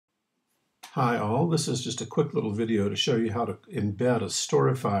Hi all, this is just a quick little video to show you how to embed a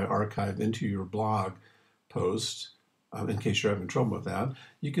Storify archive into your blog post, in case you're having trouble with that.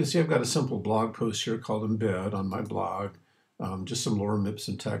 You can see I've got a simple blog post here called Embed on my blog, just some lorem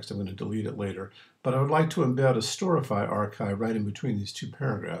ipsum text. I'm going to delete it later. But I would like to embed a Storify archive right in between these two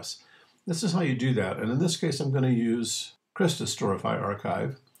paragraphs. This is how you do that, and in this case I'm going to use Krista's Storify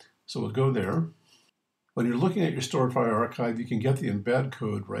archive. So we'll go there. When you're looking at your Storify archive, you can get the embed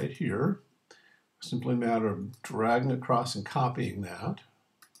code right here. Simply a matter of dragging across and copying that.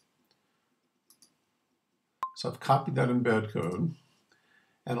 So I've copied that embed code,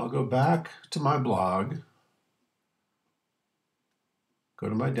 and I'll go back to my blog, go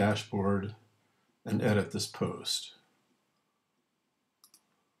to my dashboard, and edit this post.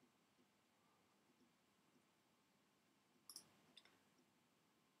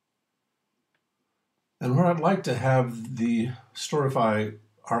 And where I'd like to have the Storify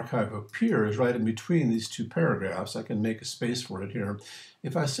archive appear is right in between these two paragraphs. I can make a space for it here.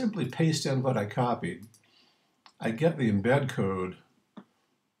 If I simply paste in what I copied, I get the embed code,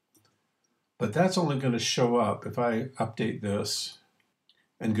 but that's only going to show up if I update this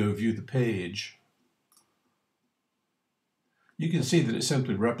and go view the page. You can see that it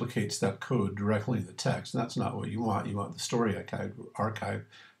simply replicates that code directly in the text, and that's not what you want. You want the story archive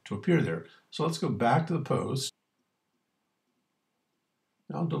to appear there. So let's go back to the post.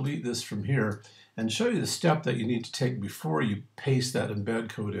 I'll delete this from here and show you the step that you need to take before you paste that embed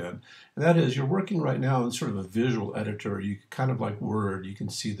code in. And that is, you're working right now in sort of a visual editor. You kind of like Word. You can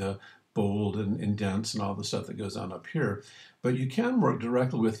see the bold and indents and all the stuff that goes on up here. But you can work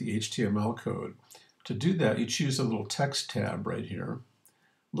directly with the HTML code. To do that, you choose a little text tab right here.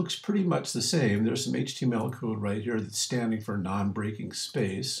 Looks pretty much the same. There's some HTML code right here that's standing for non-breaking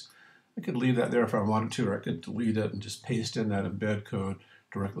space. I could leave that there if I wanted to, or I could delete it and just paste in that embed code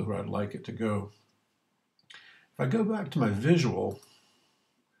directly where I'd like it to go. If I go back to my visual,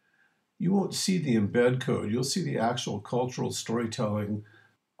 you won't see the embed code. You'll see the actual cultural storytelling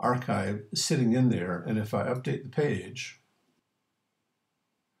archive sitting in there. And if I update the page,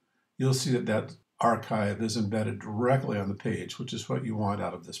 you'll see that that archive is embedded directly on the page, which is what you want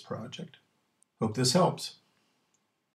out of this project. Hope this helps.